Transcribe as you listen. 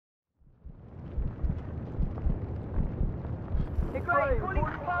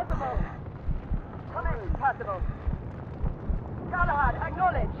Come in, Percival. Galahad,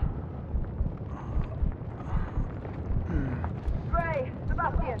 acknowledge. Gray,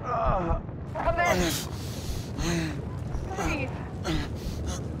 Sebastian. Come in. Please.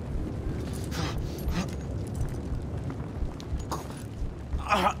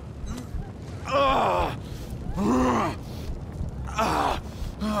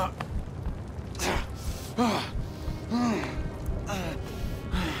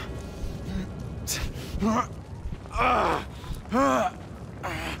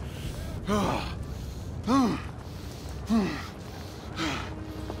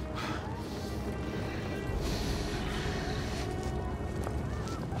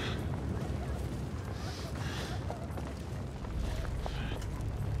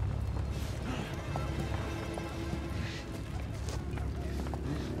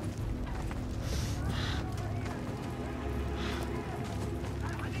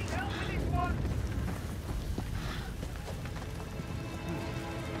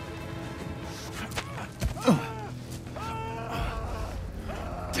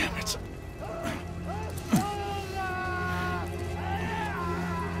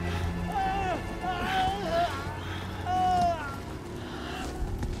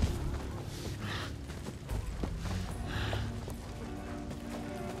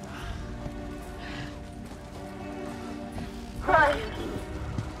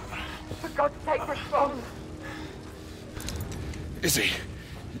 For God's sake, respond. Izzy,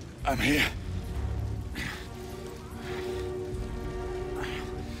 I'm here.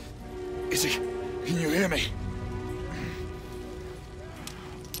 Izzy, can you hear me?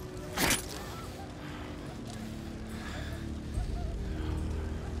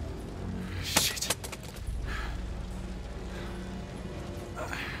 Shit.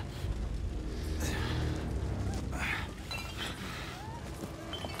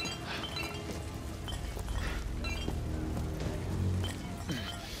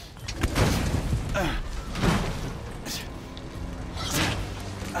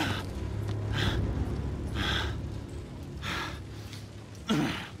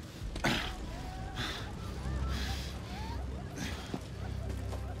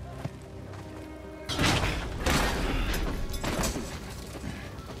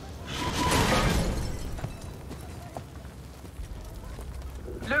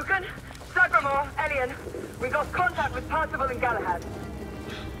 Lucan, Sagramore, Elian, we've lost contact with Percival and Galahad.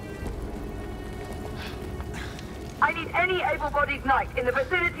 I need any able-bodied knight in the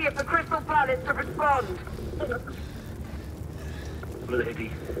vicinity of the Crystal Palace to respond.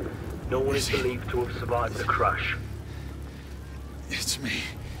 Milady, no one is believed to have survived the crash. It's me.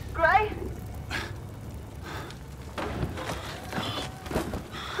 Gray?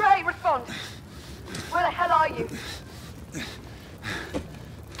 Gray, respond! Where the hell are you?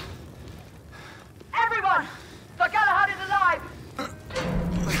 Everyone! Sir Galahad is alive!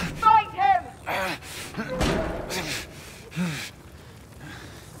 Find him!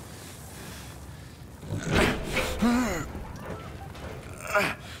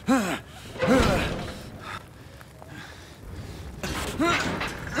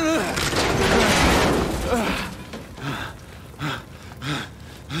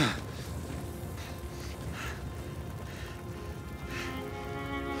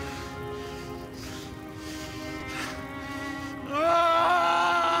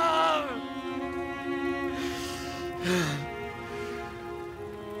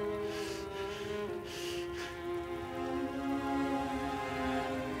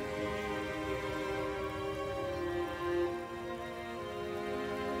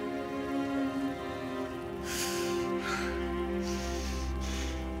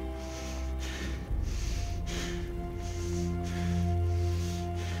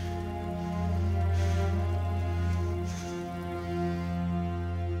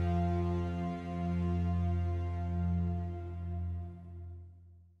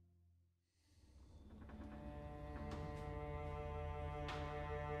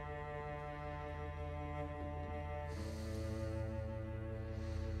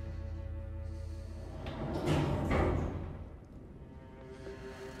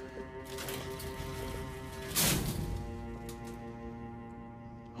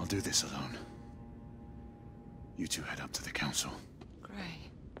 I'll do this alone. You two head up to the council.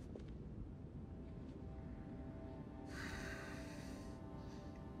 Gray.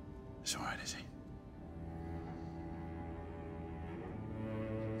 It's all right, Izzy.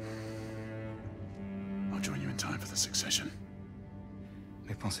 I'll join you in time for the succession.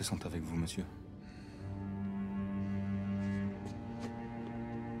 Mes pensées sont avec vous, monsieur.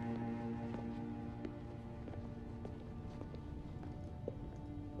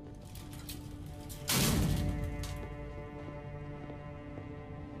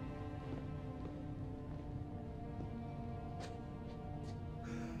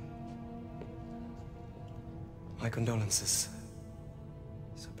 My condolences.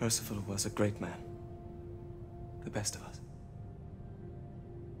 Sir Percival was a great man. The best of us.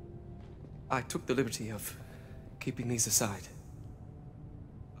 I took the liberty of keeping these aside.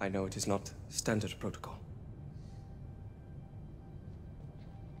 I know it is not standard protocol.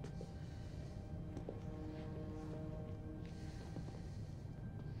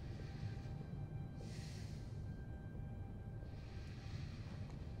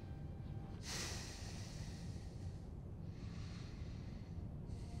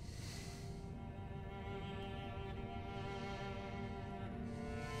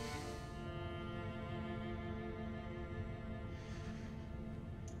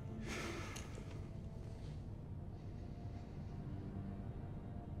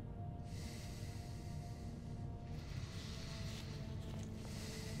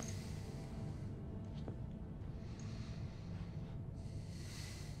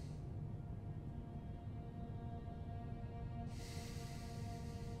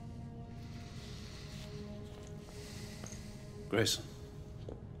 Grayson.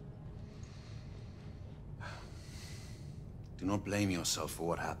 Do not blame yourself for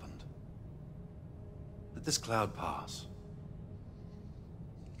what happened. Let this cloud pass.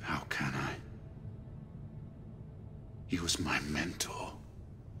 How can I? He was my mentor.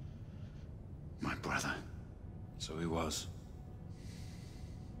 My brother. So he was.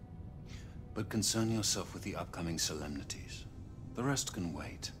 But concern yourself with the upcoming solemnities. The rest can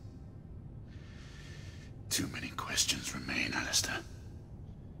wait. Too many questions remain, Alistair.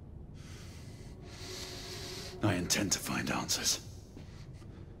 I intend to find answers.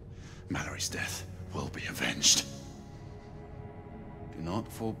 Mallory's death will be avenged. Do not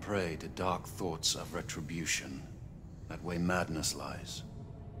fall prey to dark thoughts of retribution. That way madness lies.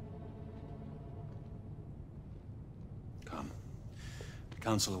 Come. The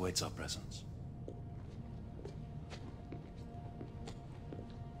Council awaits our presence.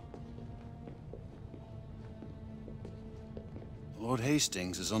 Lord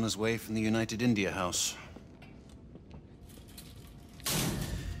Hastings is on his way from the United India House.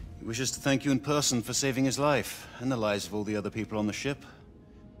 He wishes to thank you in person for saving his life, and the lives of all the other people on the ship.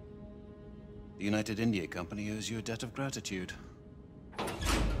 The United India Company owes you a debt of gratitude.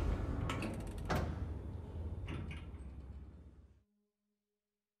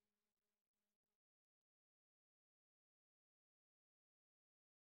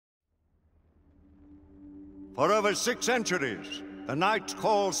 For over 6 centuries, the knight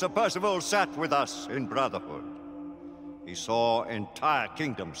called Sir Percival sat with us in brotherhood. He saw entire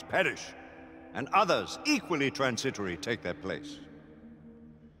kingdoms perish, and others equally transitory take their place.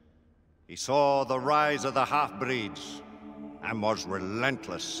 He saw the rise of the half-breeds, and was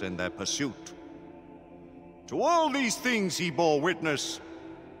relentless in their pursuit. To all these things he bore witness,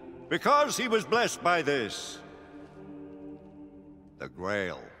 because he was blessed by this. The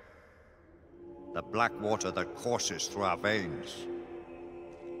Grail. The black water that courses through our veins.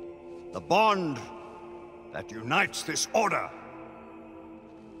 The bond that unites this order.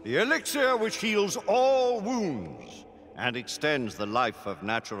 The elixir which heals all wounds and extends the life of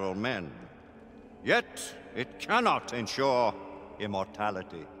natural men. Yet, it cannot ensure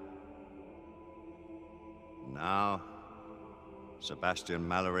immortality. Now, Sebastian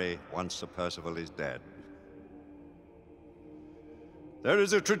Mallory, once Sir Percival, is dead. There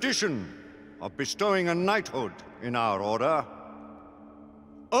is a tradition of bestowing a knighthood in our order,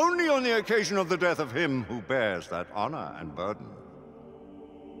 only on the occasion of the death of him who bears that honor and burden.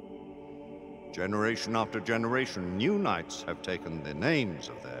 Generation after generation, new knights have taken the names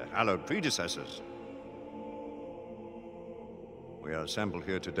of their hallowed predecessors. We are assembled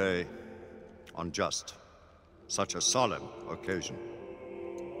here today on just such a solemn occasion.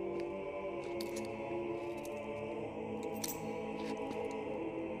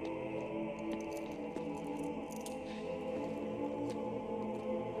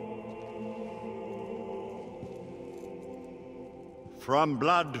 From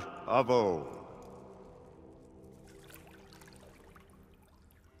blood of old.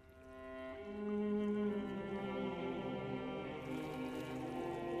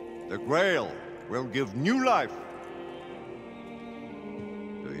 The Grail will give new life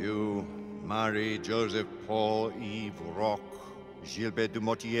to you, Marie, Joseph, Paul, Yves, Roch, Gilbert du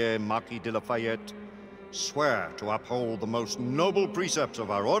Motier, Marquis de Lafayette. Swear to uphold the most noble precepts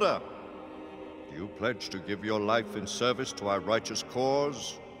of our order. Do you pledge to give your life in service to our righteous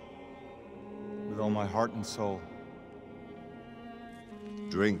cause? With all my heart and soul.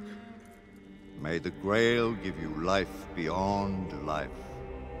 Drink. May the Grail give you life beyond life.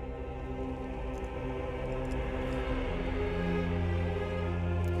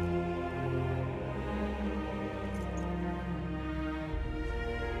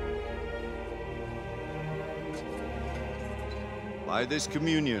 By this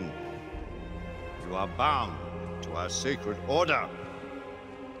communion, you are bound to our sacred order.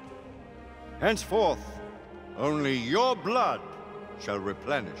 Henceforth, only your blood shall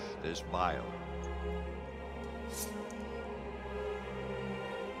replenish this vial.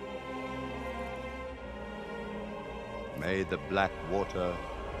 May the black water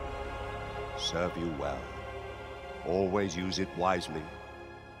serve you well. Always use it wisely.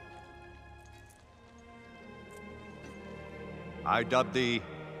 I dub thee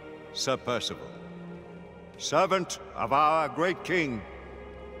Sir Percival, servant of our great king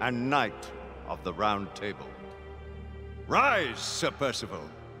and knight of the Round Table. Rise, Sir Percival,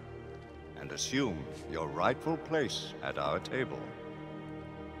 and assume your rightful place at our table.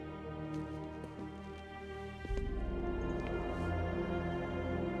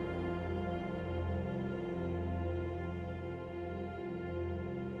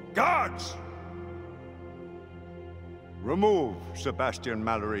 Guards! Remove Sebastian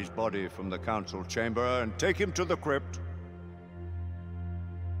Mallory's body from the council chamber and take him to the crypt.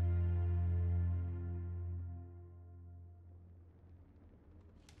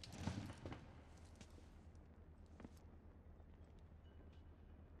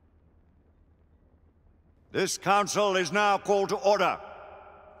 This council is now called to order.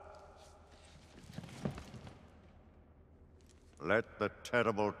 Let the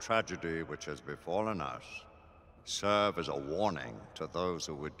terrible tragedy which has befallen us serve as a warning to those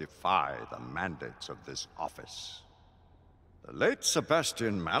who would defy the mandates of this office. The late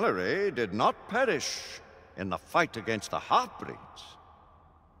Sebastian Mallory did not perish in the fight against the Half-Breeds.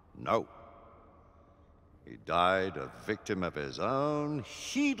 No. He died a victim of his own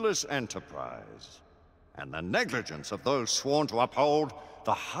heedless enterprise and the negligence of those sworn to uphold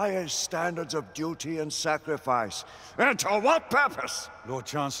the highest standards of duty and sacrifice. And to what purpose? Lord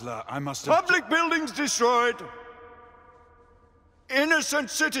Chancellor, I must have... Public buildings destroyed. Innocent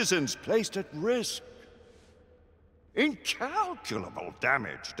citizens placed at risk. Incalculable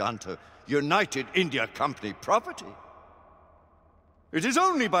damage done to United India Company property. It is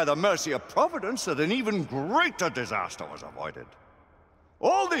only by the mercy of Providence that an even greater disaster was avoided.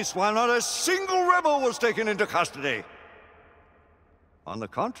 All this while not a single rebel was taken into custody. On the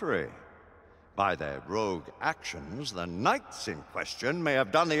contrary, by their rogue actions, the knights in question may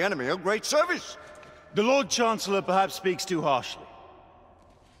have done the enemy a great service. The Lord Chancellor perhaps speaks too harshly.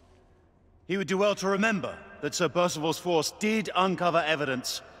 He would do well to remember that Sir Percival's force did uncover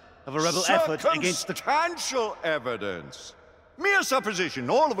evidence of a rebel effort against the... Circumstantial evidence. Mere supposition,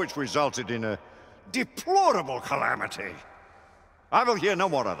 all of which resulted in a deplorable calamity. I will hear no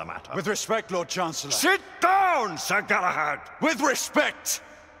more of the matter. With respect, Lord Chancellor. Sit down, Sir Galahad! With respect!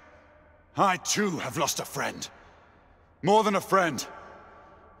 I, too, have lost a friend. More than a friend.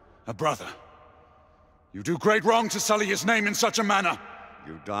 A brother. You do great wrong to sully his name in such a manner.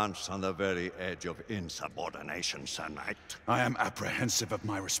 You dance on the very edge of insubordination, Sir Knight. I am apprehensive of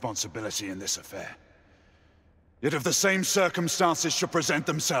my responsibility in this affair. Yet if the same circumstances should present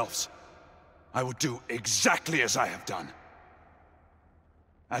themselves, I would do exactly as I have done.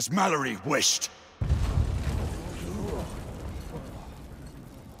 As Mallory wished.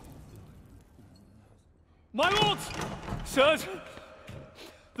 My lords! Sirs!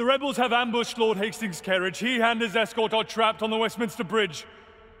 The rebels have ambushed Lord Hastings' carriage. He and his escort are trapped on the Westminster Bridge.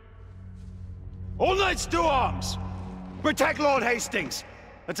 All knights to arms! Protect Lord Hastings!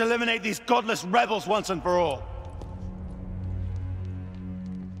 Let's eliminate these godless rebels once and for all.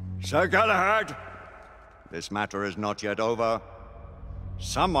 Sir Galahad, this matter is not yet over.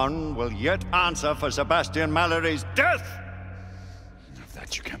 Someone will yet answer for Sebastian Mallory's death! Of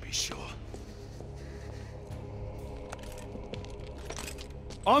that you can be sure.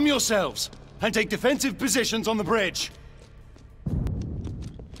 Arm yourselves, and take defensive positions on the bridge.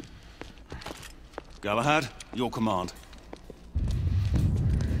 Galahad, your command.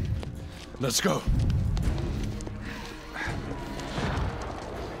 Let's go.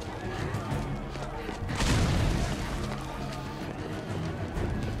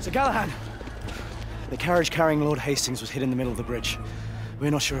 Sir Galahad! The carriage carrying Lord Hastings was hid in the middle of the bridge. We're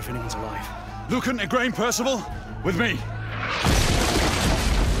not sure if anyone's alive. Lucan, Igraine, Percival, with me.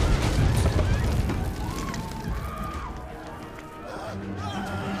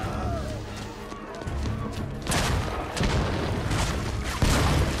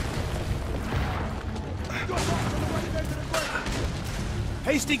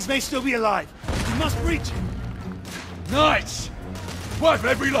 Hastings may still be alive. We must reach him. Knights! Wipe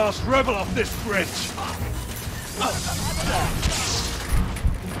every last rebel off this bridge!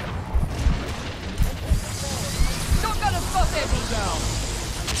 Not gonna stop it!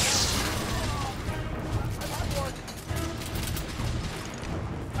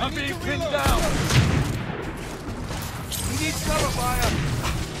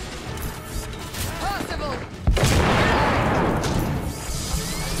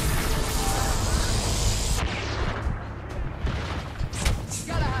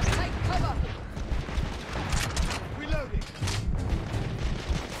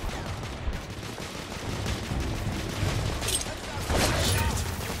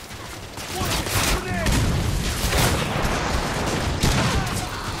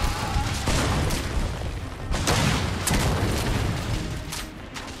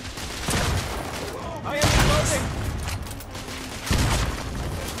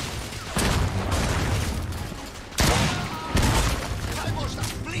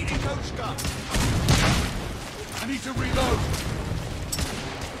 I need to reload.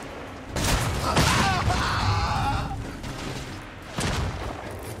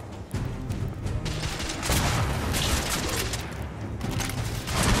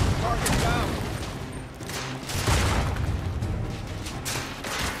 Target down.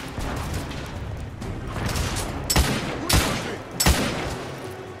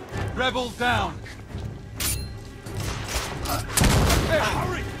 Rebel down. Hey,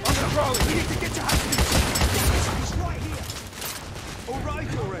 hurry! On the road! We need to get to Hastings! He's right here! All right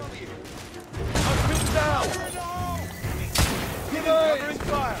already! I'm pinned down! Give him covering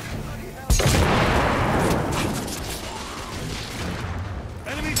fire!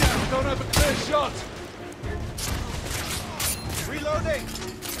 Enemy down! Don't have a clear shot! Reloading!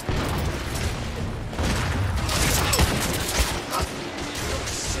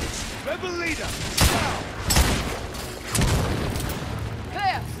 Rebel leader! Down!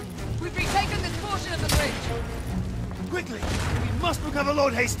 Clear! We've retaken this portion of the bridge! Quickly! We must recover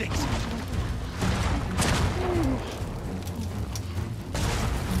Lord Hastings!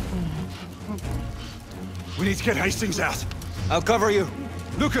 We need to get Hastings out. I'll cover you.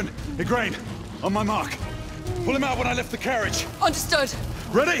 Lucan, Igraine, on my mark. Pull him out when I lift the carriage. Understood!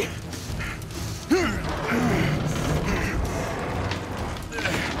 Ready?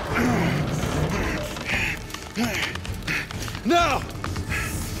 Now!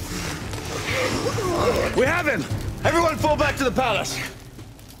 We have him! Everyone fall back to the palace!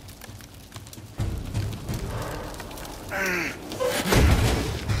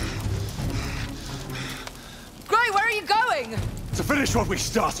 Gray, where are you going? To finish what we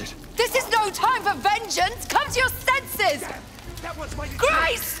started. This is no time for vengeance! Come to your senses! That one's my...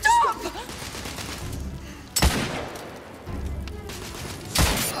 Gray, stop!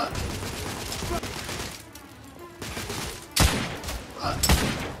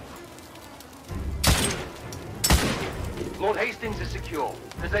 Lord Hastings is secure.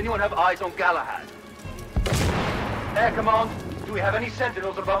 Does anyone have eyes on Galahad? Air Command, do we have any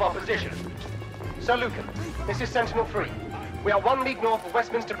sentinels above our position? Sir Lucan, this is Sentinel 3. We are 1 league north of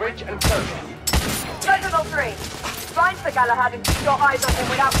Westminster Bridge and close. Sentinel 3, find Sir Galahad and keep your eyes on him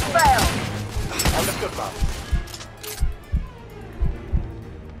without fail! Understood, ma'am.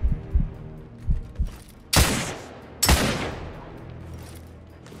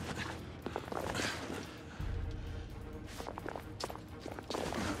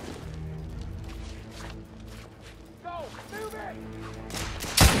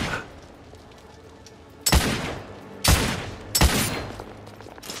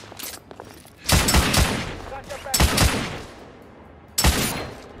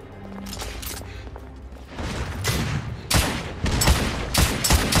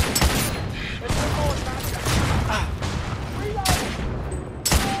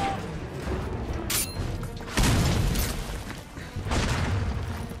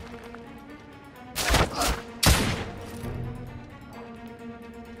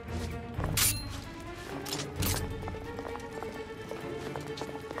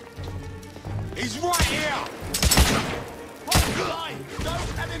 He's right here! Hold the line!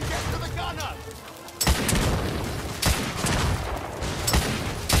 Don't let him get to the gunner!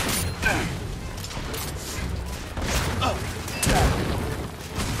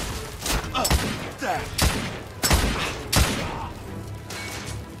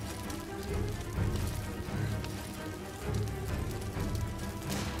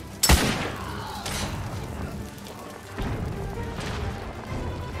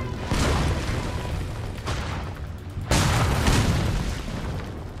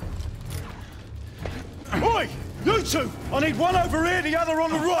 Oi! You two! I need one over here, the other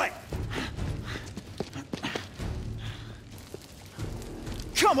on the right!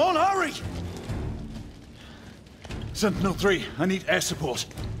 Come on, hurry! Sentinel 3, I need air support.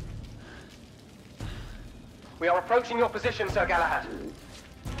 We are approaching your position, Sir Galahad.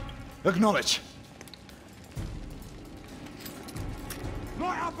 Acknowledge.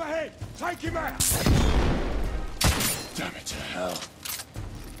 Right up ahead! Take him out! Damn it to hell.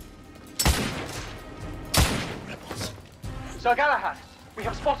 Rebels. Sir Galahad, we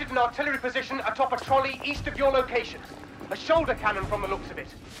have spotted an artillery position atop a trolley east of your location. A shoulder cannon from the looks of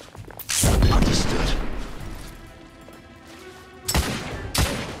it. Understood.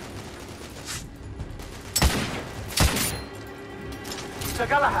 Sir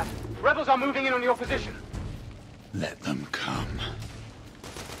Galahad, rebels are moving in on your position. Let them come.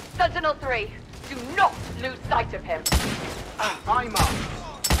 Sentinel 3, do not lose sight of him. I'm up.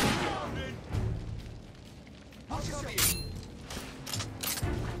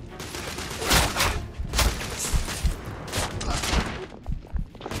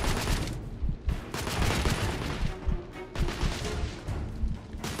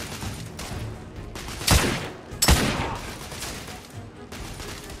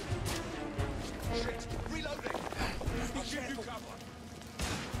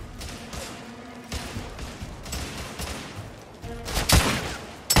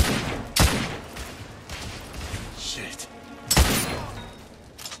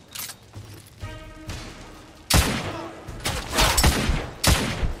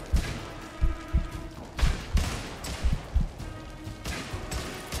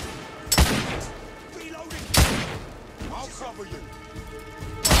 I'll cover you.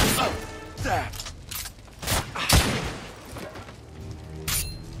 There.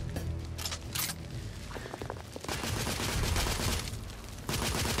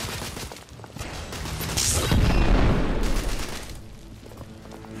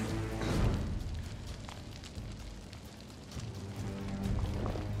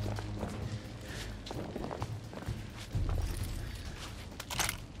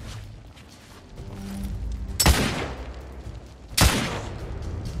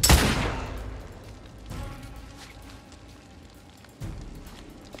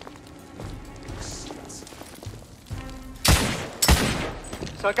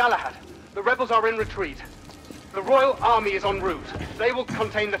 Sir Galahad, the rebels are in retreat. The Royal Army is en route. They will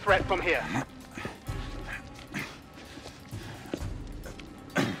contain the threat from here.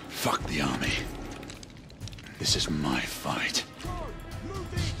 Fuck the army. This is my fight.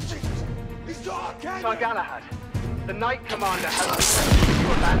 Sir Galahad, the Knight Commander has requested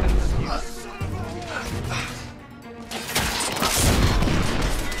you abandon pursuit.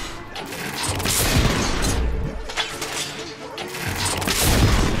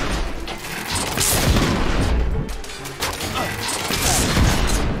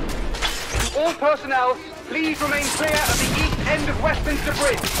 All personnel, please remain clear of the east end of Westminster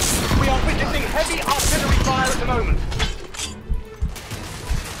Bridge. We are witnessing heavy artillery fire at the moment.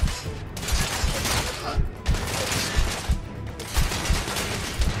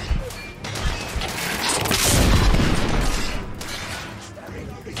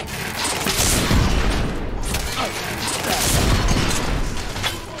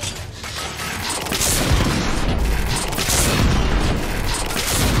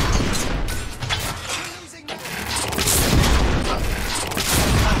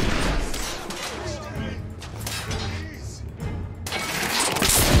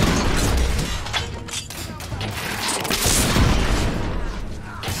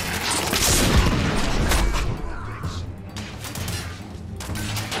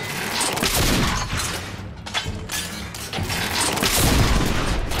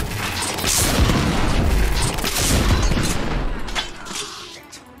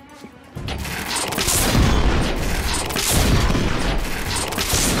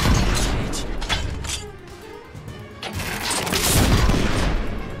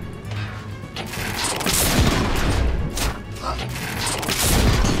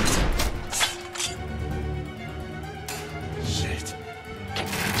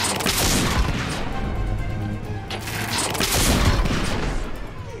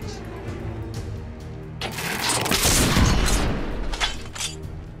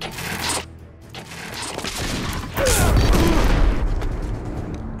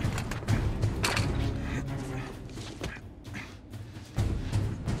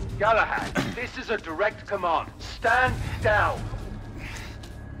 Galahad, this is a direct command. Stand down.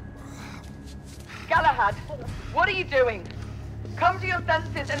 Galahad, what are you doing? Come to your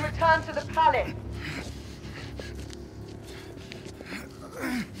senses and return to the palace.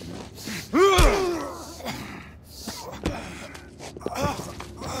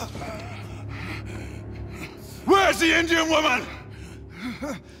 Where's the Indian woman?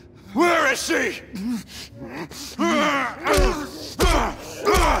 Where is she?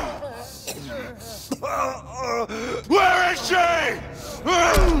 Where is she?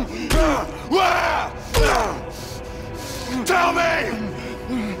 Where? Tell me!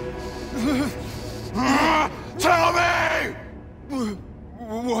 Tell me!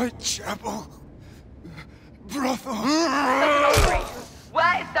 Whitechapel. Brothel.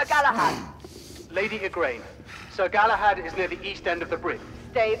 Where is Sir Galahad? Lady Igraine, Sir Galahad is near the east end of the bridge.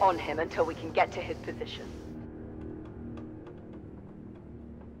 Stay on him until we can get to his position.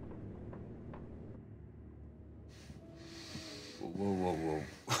 Whoa, whoa, whoa.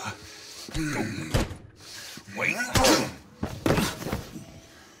 Wait.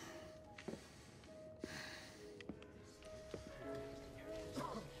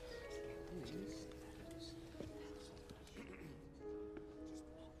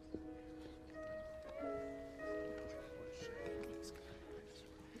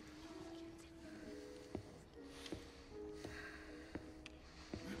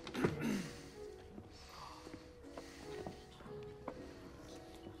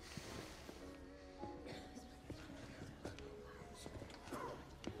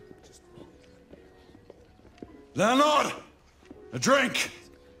 Leonard! A drink!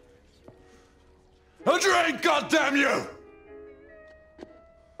 A drink, goddamn you!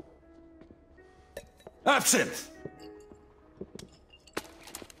 Absinthe!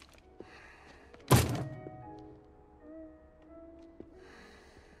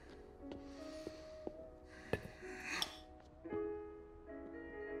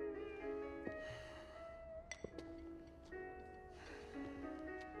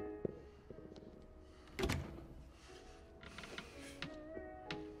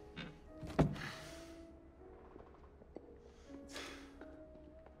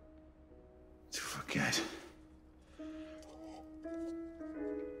 forget.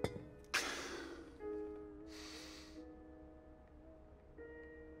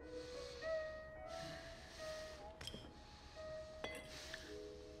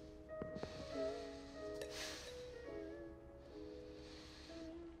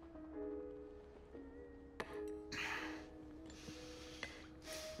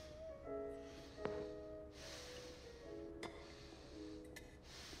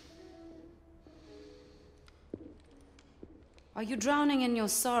 Are you drowning in your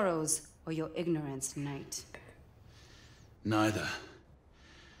sorrows or your ignorance, knight? Neither.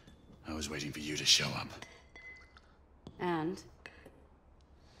 I was waiting for you to show up. And?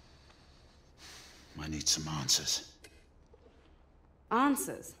 I need some answers.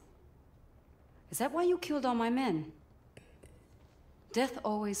 Answers? Is that why you killed all my men? Death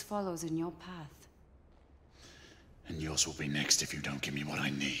always follows in your path. And yours will be next if you don't give me what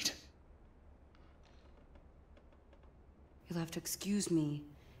I need. You'll have to excuse me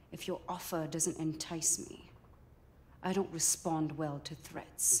if your offer doesn't entice me. I don't respond well to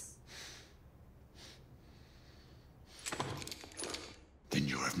threats. Then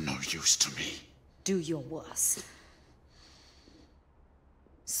you're of no use to me. Do your worst.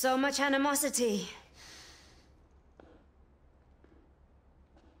 So much animosity.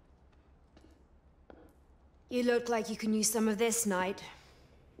 You look like you can use some of this, knight.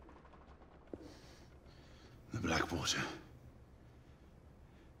 The Blackwater.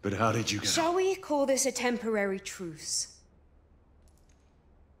 But how did you get... Shall we call this a temporary truce?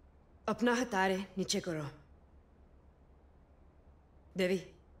 Apna hatare niche karo. Devi.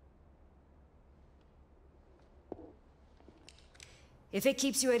 If it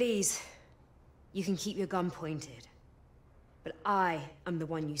keeps you at ease, you can keep your gun pointed. But I am the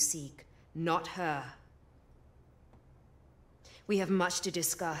one you seek, not her. We have much to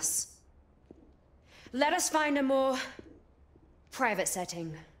discuss. Let us find a more private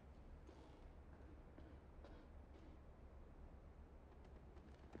setting.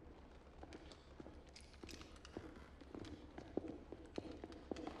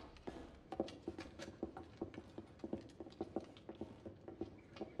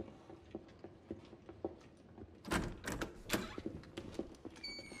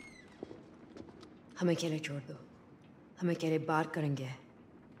 हमें अकेले छोड़ दो हम अकेले बात करेंगे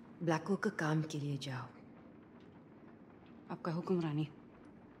Blanco का काम के लिए जाओ आपका हुक्म रानी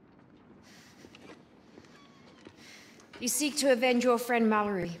You seek to avenge your friend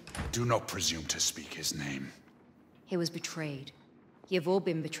Mallory. Do not presume to speak his name. He was betrayed. You've all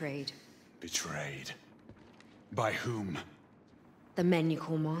been betrayed. Betrayed? By whom? The men you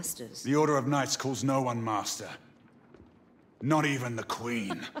call masters. The Order of Knights calls no one master. Not even the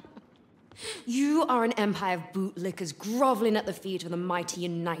Queen. You are an empire of bootlickers groveling at the feet of the mighty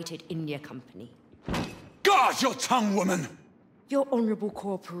United India Company. Guard your tongue, woman! Your honorable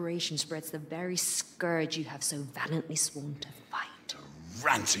corporation spreads the very scourge you have so valiantly sworn to fight. The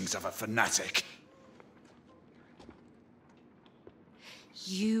rantings of a fanatic.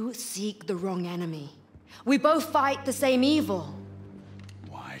 You seek the wrong enemy. We both fight the same evil.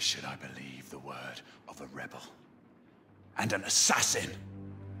 Why should I believe the word of a rebel? And an assassin?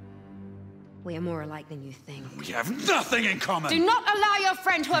 We are more alike than you think. We have nothing in common! Do not allow your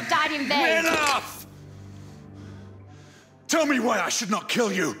friend to have died in vain! Enough! Tell me why I should not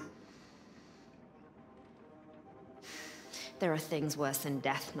kill you! There are things worse than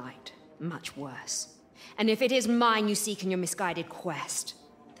death, Knight. Much worse. And if it is mine you seek in your misguided quest,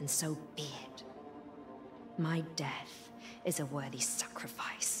 then so be it. My death is a worthy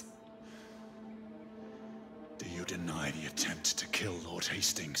sacrifice. Do you deny the attempt to kill Lord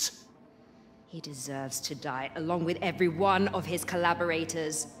Hastings? He deserves to die, along with every one of his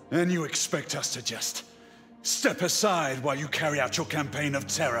collaborators. And you expect us to just step aside while you carry out your campaign of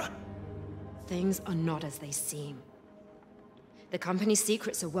terror? Things are not as they seem. The company's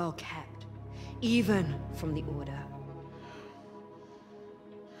secrets are well kept, even from the Order.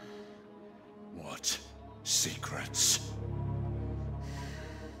 What secrets?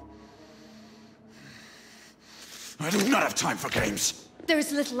 I do not have time for games! There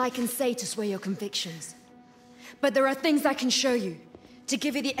is little I can say to sway your convictions. But there are things I can show you, to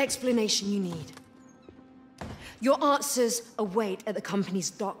give you the explanation you need. Your answers await at the company's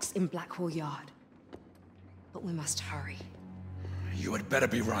docks in Blackwall Yard. But we must hurry. You had better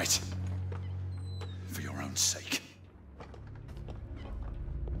be right. For your own sake.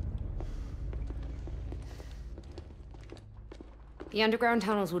 The underground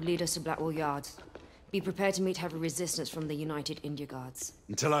tunnels would lead us to Blackwall Yards. Be prepared to meet heavy resistance from the United India Guards.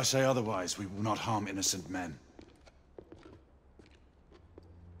 Until I say otherwise, we will not harm innocent men.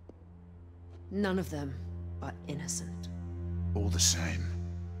 None of them are innocent. All the same,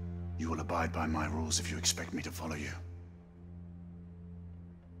 you will abide by my rules if you expect me to follow you.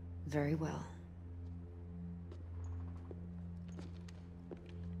 Very well.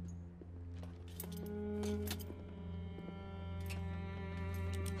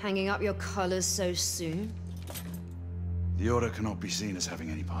 Hanging up your colors so soon? The Order cannot be seen as having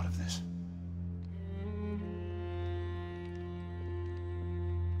any part of this.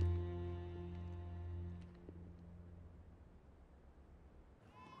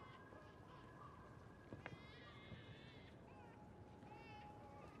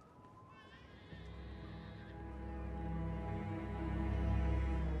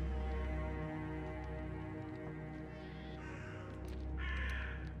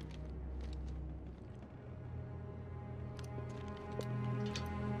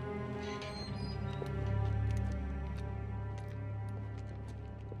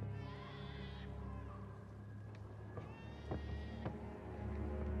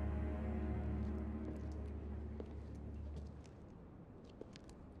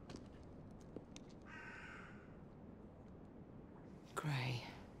 Gray,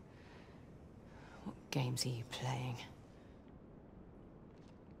 what games are you playing?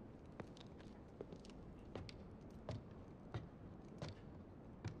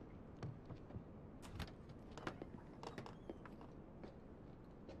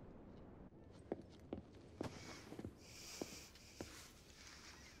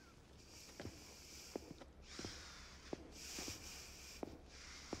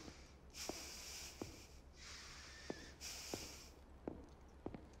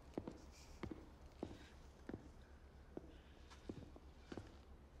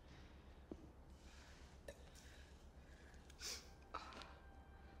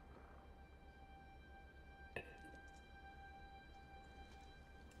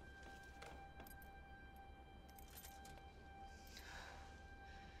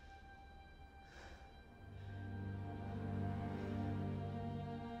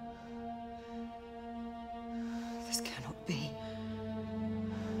 This cannot be.